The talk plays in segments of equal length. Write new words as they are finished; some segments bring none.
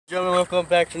Gentlemen, welcome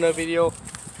back to another video.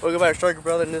 Welcome back to Striker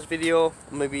Brother. In this video,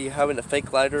 I'm gonna be having a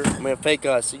fake lighter. I'm gonna fake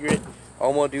a cigarette.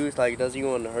 All I'm gonna do is like it doesn't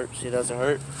even hurt. See, it doesn't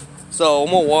hurt. So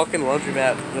I'm gonna walk in the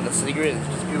laundromat with a cigarette and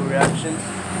just do reactions.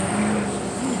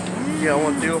 Yeah, I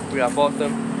want to do. We got both of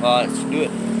them. Let's do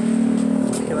it.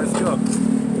 Okay, let's go.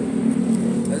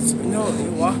 No,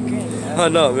 you walk in. I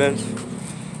know, man.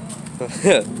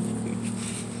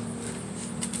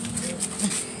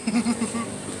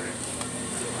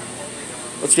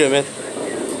 Let's go, man.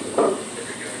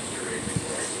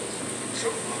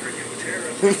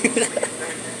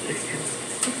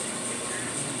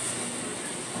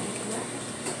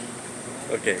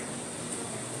 Okay.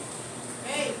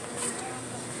 Hey,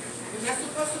 you're not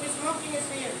supposed to be smoking in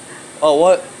here. Oh,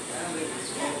 what?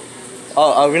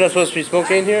 Oh, are we not supposed to be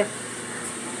smoking in here?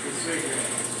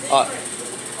 Alright,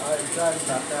 sorry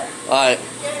about that. Alright.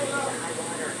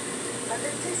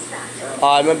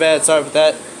 Alright, my bad. Sorry about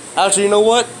that. Actually, you know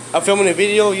what? I'm filming a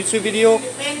video, YouTube video,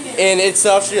 and it's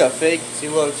actually a fake. See,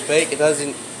 well, it's fake. It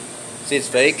doesn't. See, it's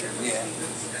fake. Yeah.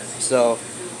 So,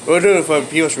 we're doing it for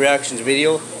people's reactions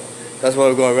video. That's why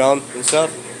we're going around and stuff.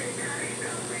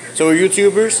 So we're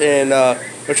YouTubers, and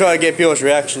we're trying to get people's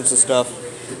reactions and stuff.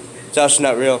 It's actually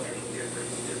not real.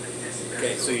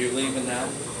 Okay, so you're leaving now?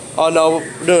 Oh no,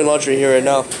 we're doing laundry here right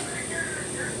now.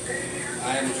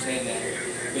 I understand that.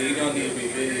 But you don't need to be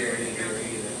videoing in here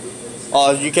either.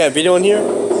 Oh, you can't video in here?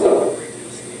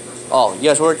 Oh, you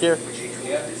guys work here?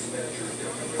 Yep.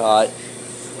 Alright.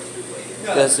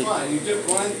 No, that's fine. You took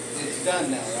one, it's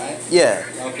done now, right? Yeah,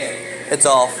 Okay. it's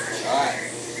off. Alright.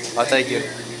 Oh, thank you.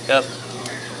 Yep.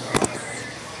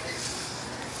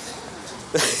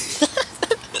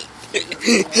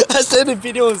 I said the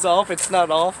video is off, it's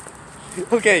not off.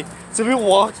 Okay, so we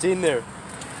walked in there.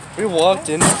 We walked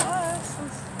in.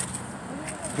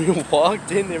 We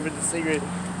walked in there with the cigarette.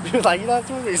 We were like, you're not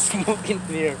supposed to be smoking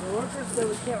in here. The workers said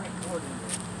we can't record in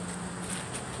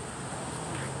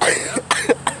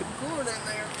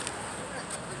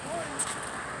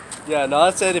there. Yeah, no,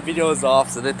 I said the video is off,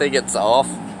 so they think it's off.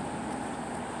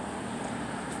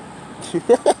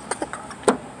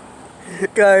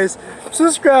 Guys,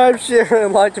 subscribe, share,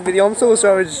 and like the video. I'm so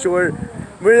sorry it's short.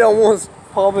 We almost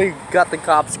probably got the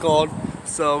cops called.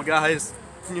 So, guys,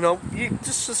 you know, you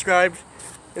just subscribe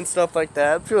and stuff like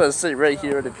that. I'm gonna sit right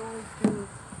here.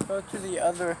 Go to the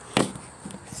other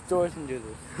stores and do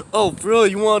this. Oh, bro,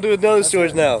 you want to do other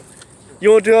stores now?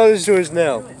 You want to do other stores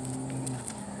now?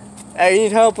 Hey, you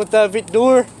need help with that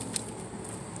door?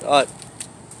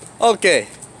 Okay.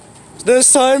 So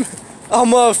this time,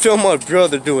 I'm gonna film my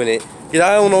brother doing it. Because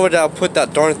I don't know where I'll put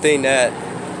that darn thing at.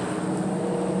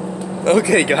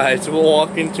 Okay, guys, we'll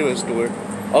walk into a store.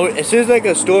 Oh, it says like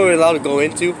a store we're allowed to go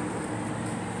into.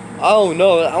 I don't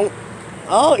know.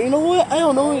 You know what? I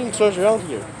don't know any stores around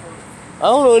here. I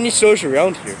don't know any stores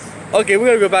around here. Okay, we're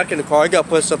gonna go back in the car. I gotta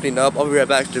put something up. I'll be right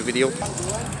back to the video.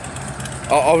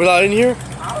 Are we allowed in here?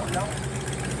 I don't know.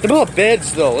 What about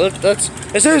beds though?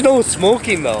 It says no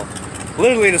smoking though.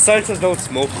 Literally, the sign says no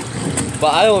smoking.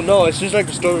 But I don't know. It's just like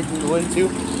a store we can go into.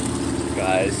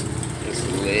 Guys, this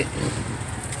is lit.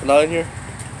 Not in here.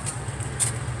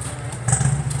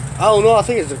 I don't know. I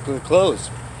think it's closed.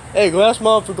 Hey, go ask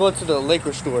Mom if we're going to the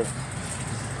liquor store.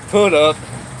 Hold up.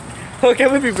 Okay,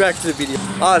 we'll be back to the video.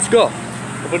 Let's go.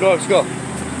 Open door, let's go.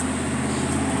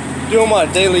 Doing my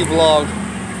daily vlog.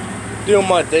 Doing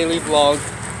my daily vlog.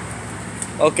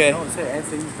 Okay. Don't say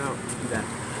anything about that.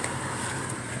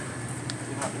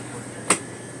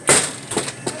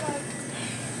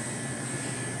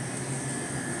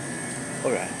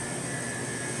 Alright.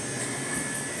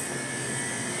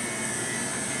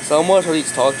 So how much are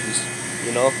these talkies?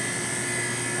 You know?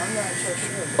 I'm not so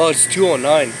sure. Oh, it's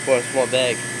 $2.09 for a small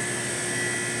bag.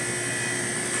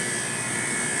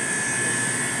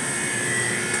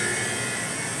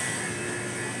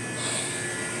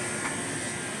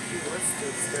 What's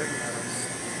this?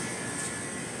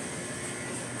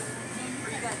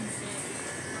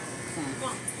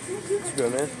 It's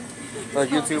good, man. I'm a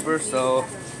YouTuber, so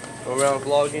go around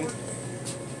vlogging.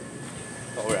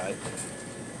 Alright.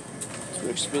 It's too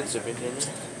expensive in here.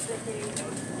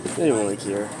 They don't really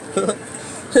care.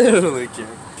 They don't really care.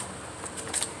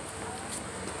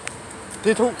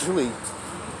 They don't really.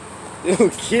 They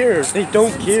don't care. They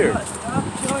don't care. Stop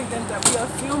showing them that we are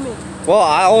filming. Well,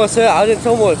 I always said I didn't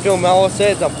tell them what to film. I always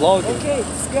said I'm vlogging. Okay,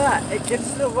 Scott, it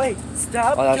gets in the way.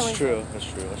 Stop. Oh, that's showing true. them. That's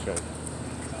true. That's right.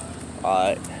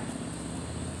 Alright.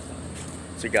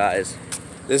 So guys,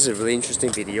 this is a really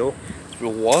interesting video. We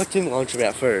walked in the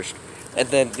laundromat first, and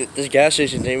then this gas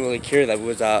station didn't really care that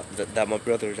was that my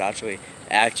brother was actually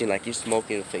acting like he's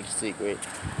smoking a fake cigarette.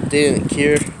 They didn't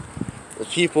care. The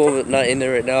people not in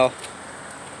there right now.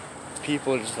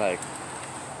 People just like,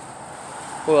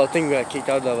 well, I think we got kicked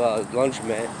out of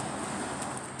laundromat.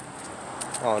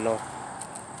 Oh no.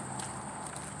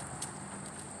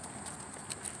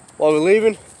 Well, we're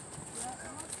leaving.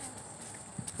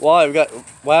 Why?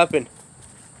 What happened?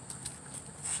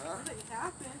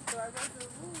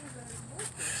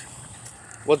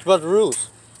 What's about the rules?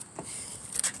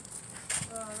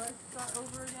 Let's start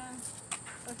over again.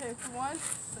 Okay, for one,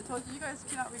 I told you guys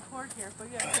cannot record here, but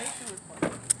yeah, they can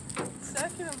record.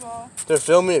 Second of all, They're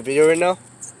filming a video right now?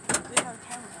 they have a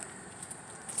camera.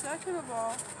 Second of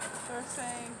all, they're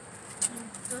saying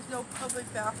there's no public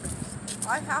bathrooms.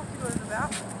 I have to go to the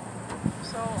bathroom.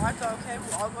 So I thought, okay,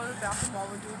 well, I'll go to the bathroom while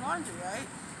we're doing laundry, right?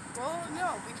 Well,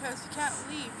 no, because you can't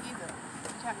leave either.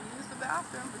 You can't use the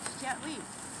bathroom, but you can't leave.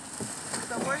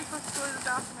 So where are you supposed to go to the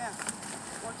bathroom at?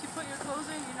 Once you put your clothes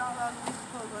in, you're not allowed to leave the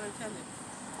clothes unattended.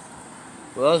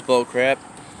 Well, that was bull crap. So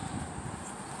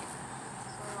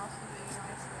also being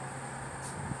nice,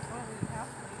 well, we have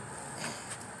to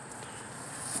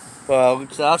leave. Well,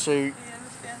 it's actually, He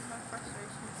understands my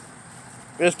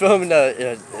frustrations. we was filming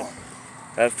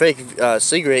a fake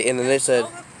cigarette, and then they said,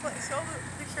 Show the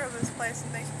picture of this place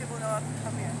and makes people know how to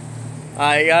come here.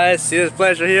 "Alright guys, see this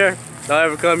place right here? Don't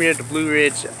ever come here to Blue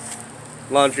Ridge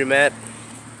Laundromat."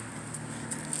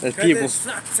 There's people.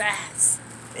 Sucks ass.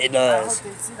 It I does.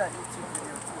 hope they see that YouTube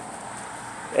video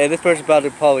too. Hey, this person's about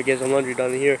to probably get some laundry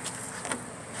done in here.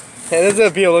 Hey, this is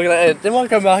a people looking at it. They might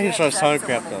come out here and start sound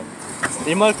crap though.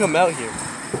 They might come out here.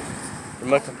 They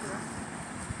might come.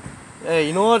 Hey,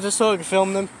 you know what? Just so I can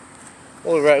film them.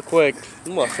 Oh, right quick.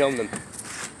 I'm gonna film them.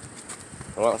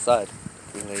 I'm outside.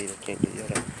 I can't get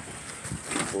yet.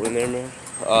 Go in there, man.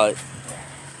 Alright.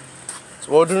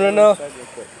 So what we're doing right now?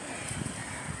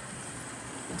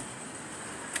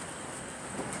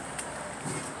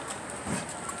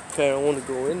 Okay, I don't want to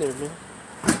go in there, man.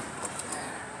 I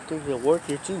think they'll work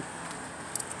here too.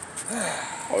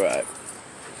 Alright.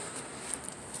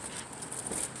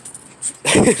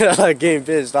 I'm getting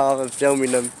pissed off of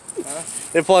filming them. Huh?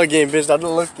 They're probably getting pissed off. I'm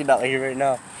looking out here right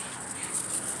now.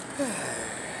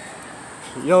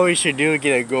 You know what we should do?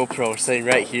 Get a GoPro sitting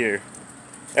right here.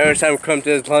 Every time we come to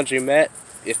this laundromat,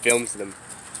 it films them.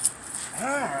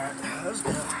 Alright, let's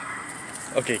go.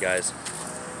 Okay, guys.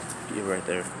 Be right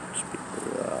there.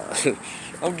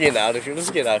 I'm getting out of here. Let's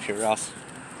get out of here, Ross.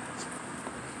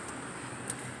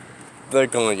 They're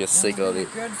gonna get sick of it.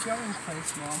 Good filming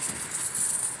place, Mom.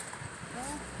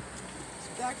 Well, it's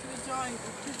back to the drawing.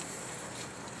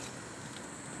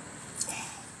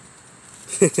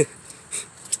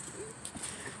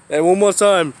 And one more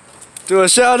time, do a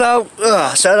shout out.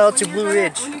 Shout out to Blue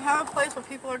Ridge. When you have a place where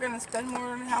people are going to spend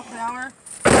more than half an hour,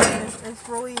 it's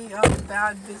really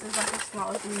bad business. Like it's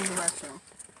not like leaving the restroom.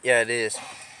 Yeah, it is.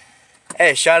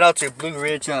 Hey, shout out to Blue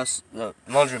Ridge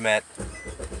Laundromat.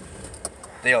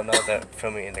 They don't know that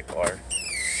filming in the car.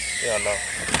 They don't know.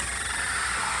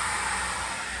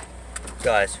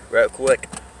 Guys, right quick.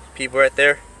 People right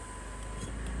there.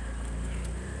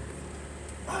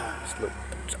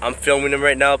 I'm filming him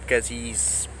right now because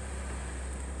he's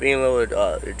being a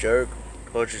little jerk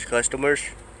towards his customers.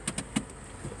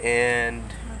 And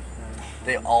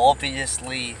they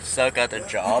obviously suck at their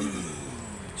job.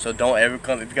 So don't ever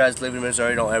come, if you guys live in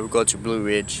Missouri, don't ever go to Blue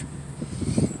Ridge.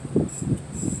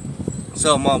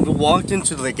 So Mom, we walked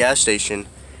into the gas station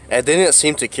and they didn't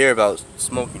seem to care about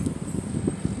smoking.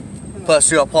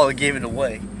 Plus, y'all probably gave it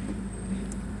away.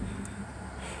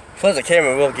 Plus, the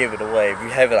camera will give it away if you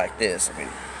have it like this. I mean,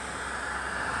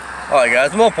 alright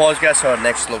guys, I'm gonna pause you guys to our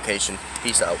next location.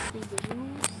 Peace out.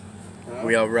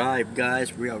 We arrived,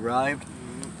 guys. We arrived.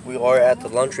 We are at the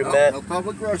laundromat. No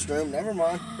public restroom, never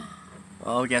mind.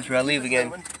 Oh, guess we gotta leave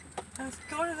again. Let's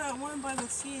go to that one by the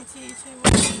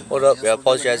CATHA. Hold up, we gotta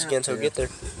pause you guys again until we get there.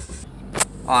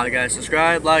 Alright guys,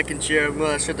 subscribe, like, and share. I'm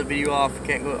gonna shut the video off.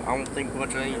 Can't go, I don't think much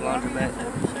of any laundromat.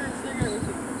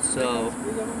 So,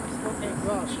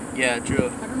 yeah,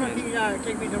 true. I don't know if you gotta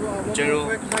take me to General,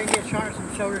 quick so I can get shot at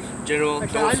some shoulders. General,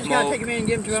 Like, don't I just gotta smoke. take him in and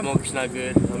give him to him. Smoking's not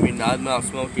good. I mean, I'm not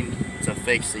smoking. It's a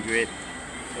fake cigarette.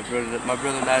 My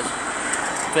brother and I's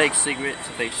fake cigarette. It's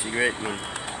a fake cigarette. I mean,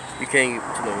 you can't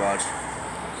get to the watch.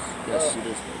 Yes, see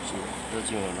this one.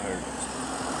 Doesn't even hurt.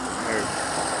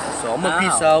 So I'm gonna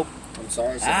peace out. I'm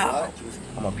sorry, I'm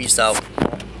gonna peace out.